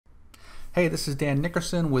Hey, this is Dan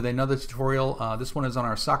Nickerson with another tutorial. This one is on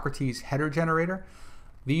our Socrates header generator.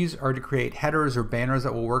 These are to create headers or banners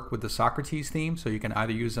that will work with the Socrates theme, so you can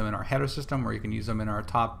either use them in our header system or you can use them in our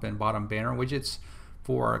top and bottom banner widgets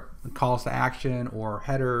for calls to action or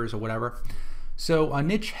headers or whatever. So a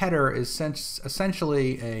niche header is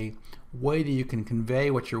essentially a way that you can convey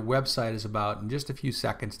what your website is about in just a few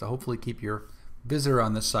seconds to hopefully keep your visitor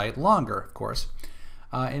on the site longer, of course.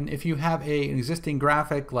 And if you have an existing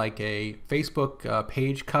graphic like a Facebook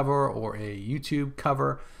page cover or a YouTube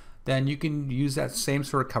cover, then you can use that same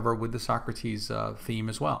sort of cover with the Socrates theme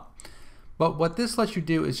as well. But what this lets you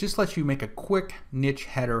do is just let you make a quick niche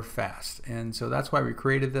header fast. And so that's why we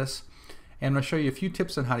created this. And I'm going to show you a few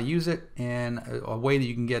tips on how to use it and a way that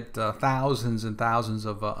you can get thousands and thousands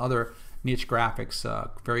of other niche graphics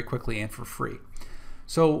very quickly and for free.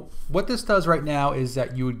 So what this does right now is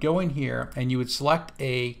that you would go in here and you would select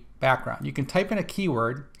a background. You can type in a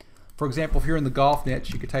keyword. For example, if you're in the golf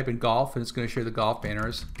niche, you could type in golf and it's going to show you the golf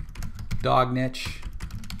banners. Dog niche,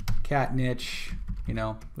 cat niche,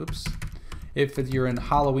 oops. If you're in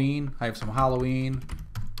Halloween, I have some Halloween,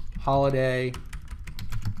 holiday,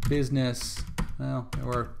 business. Well,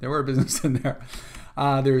 there were business in there.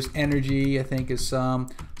 There's energy, I think, is some.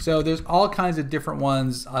 So there's all kinds of different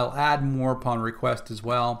ones. I'll add more upon request as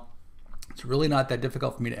well. It's really not that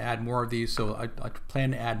difficult for me to add more of these, so I plan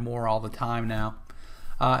to add more all the time now.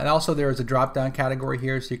 And also there is a drop-down category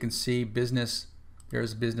here, so you can see business.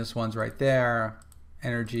 There's business ones right there.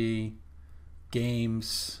 Energy,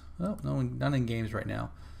 games. Oh, no, none in games right now.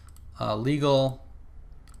 Legal,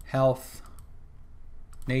 health,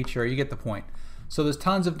 nature. You get the point. So there's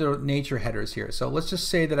tons of nature headers here. So let's just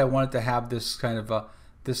say that I wanted to have this kind of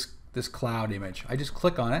this cloud image. I just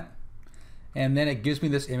click on it, and then it gives me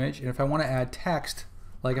this image. And if I want to add text,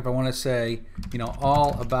 like if I want to say,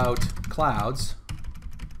 all about clouds,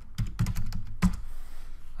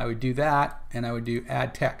 I would do that, and I would do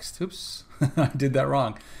add text. Oops, I did that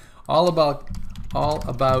wrong. All about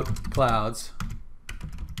clouds,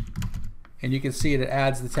 and you can see it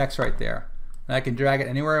adds the text right there. And I can drag it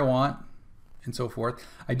anywhere I want, and so forth.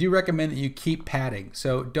 I do recommend that you keep padding.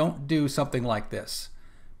 So don't do something like this,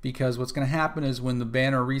 because what's going to happen is when the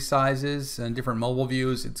banner resizes and different mobile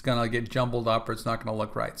views, it's going to get jumbled up or it's not going to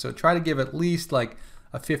look right. So try to give at least like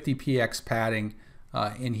a 50px padding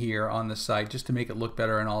in here on the site just to make it look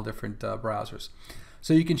better in all different browsers.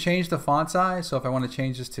 So you can change the font size. So if I want to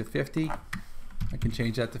change this to 50, I can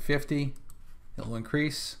change that to 50. It'll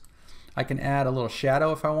increase. I can add a little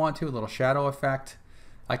shadow if I want to, a little shadow effect.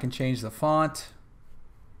 I can change the font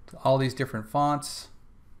to all these different fonts.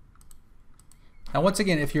 Now once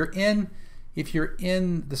again, if you're in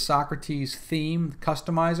the Socrates theme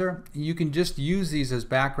customizer, you can just use these as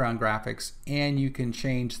background graphics, and you can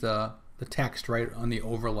change the text right on the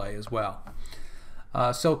overlay as well.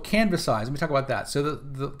 So canvas size, let me talk about that. So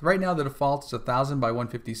right now the default is 1000 by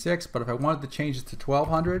 156, but if I wanted to change it to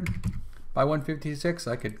 1200 by 156,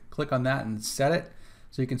 I could click on that and set it.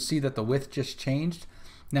 So you can see that the width just changed.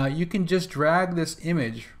 Now you can just drag this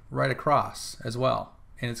image right across as well,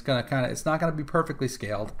 and it's not gonna be perfectly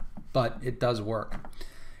scaled, but it does work.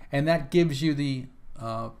 And that gives you the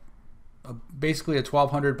basically a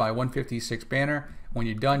 1200 by 156 banner. When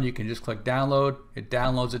you're done, you can just click download. It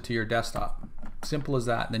downloads it to your desktop. Simple as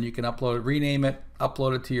that. And then you can upload it, rename it,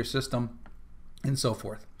 upload it to your system, and so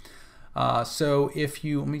forth. So if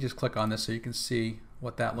you, let me just click on this so you can see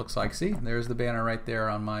what that looks like. See, there's the banner right there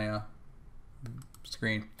on my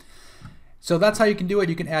screen. So that's how you can do it.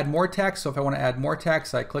 You can add more text. So if I want to add more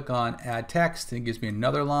text, I click on add text, and it gives me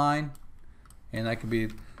another line, and that could be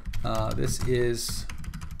this is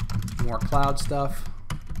more cloud stuff,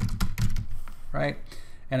 right?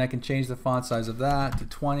 And I can change the font size of that to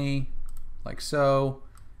 20, like so,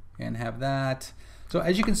 and have that. So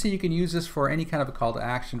as you can see, you can use this for any kind of a call to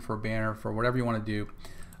action, for a banner, for whatever you want to do.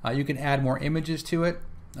 You can add more images to it,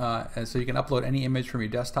 and so you can upload any image from your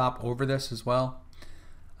desktop over this as well.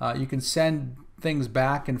 You can send things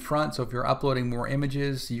back and front, so if you're uploading more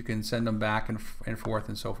images, you can send them back and forth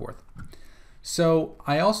and so forth. So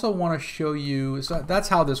I also want to show you, so that's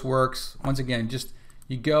how this works. Once again, just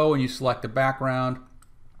you go and you select the background.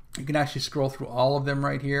 You can actually scroll through all of them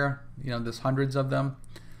right here. There's hundreds of them.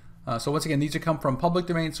 So once again, these come from public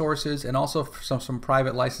domain sources and also some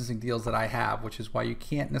private licensing deals that I have, which is why you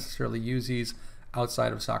can't necessarily use these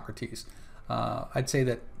outside of Socrates. I'd say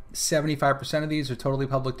that 75% of these are totally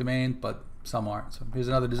public domain, but some aren't. So here's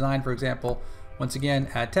another design, for example. Once again,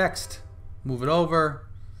 add text, move it over,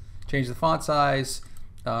 change the font size.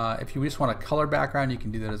 If you just want a color background, you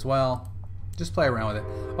can do that as well. Just play around with it.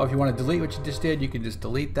 Oh, if you want to delete what you just did, you can just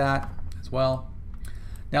delete that as well.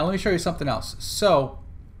 Now let me show you something else. So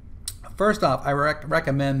first off, I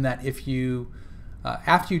recommend that if you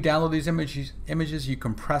after you download these images, you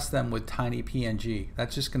compress them with tiny PNG.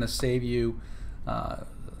 That's just going to save you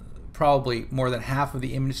probably more than half of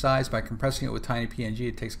the image size by compressing it with tiny PNG.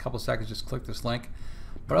 It takes a couple seconds. Just click this link.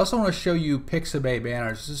 But I also want to show you Pixabay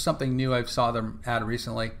Banners. This is something new I saw them add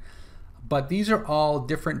recently. But these are all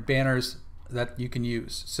different banners that you can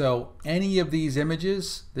use. So any of these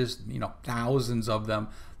images, there's thousands of them.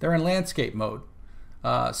 They're in landscape mode.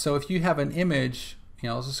 So if you have an image,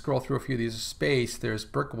 let's just scroll through a few of these. Space, there's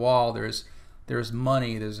brick wall, there's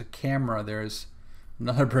money, there's a camera, there's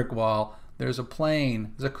another brick wall, there's a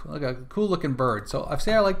plane, there's a cool looking bird. So I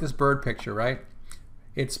say I like this bird picture, right?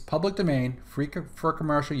 It's public domain, free for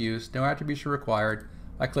commercial use, no attribution required.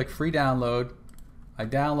 I click free download, I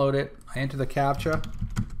download it, I enter the CAPTCHA,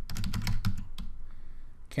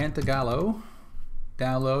 Cantagalo,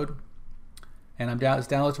 download, and it's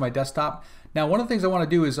downloaded to my desktop. Now one of the things I want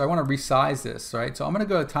to do is I want to resize this, right? So I'm going to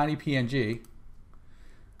go to tiny PNG.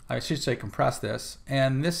 I should say compress this,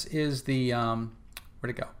 and this is the where'd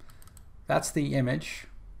it go? That's the image,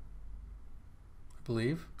 I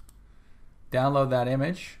believe. Download that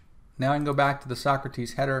image. Now I can go back to the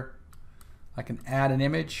Socrates header. I can add an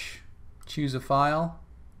image, choose a file,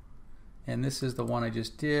 and this is the one I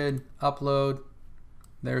just did. Upload.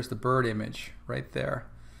 There's the bird image right there.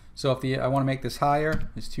 So if I want to make this higher,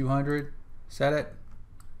 it's 200. Set it.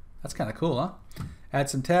 That's kind of cool, huh? Add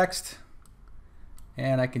some text,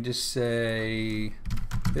 and I can just say,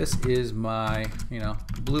 this is my,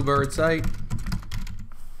 Bluebird site,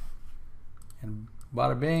 and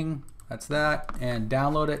bada bing, that's that, and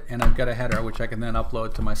download it, and I've got a header which I can then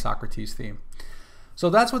upload to my Socrates theme. So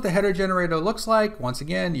that's what the header generator looks like. Once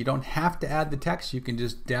again, you don't have to add the text. You can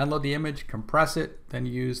just download the image, compress it, then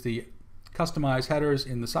use the customized headers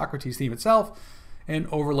in the Socrates theme itself, and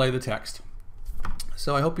overlay the text.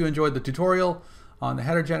 So I hope you enjoyed the tutorial on the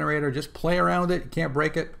header generator. Just play around with it. You can't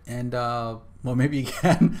break it, and well, maybe you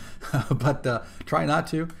can, but try not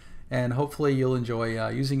to. And hopefully you'll enjoy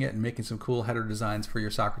using it and making some cool header designs for your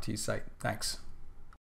Socrates site. Thanks.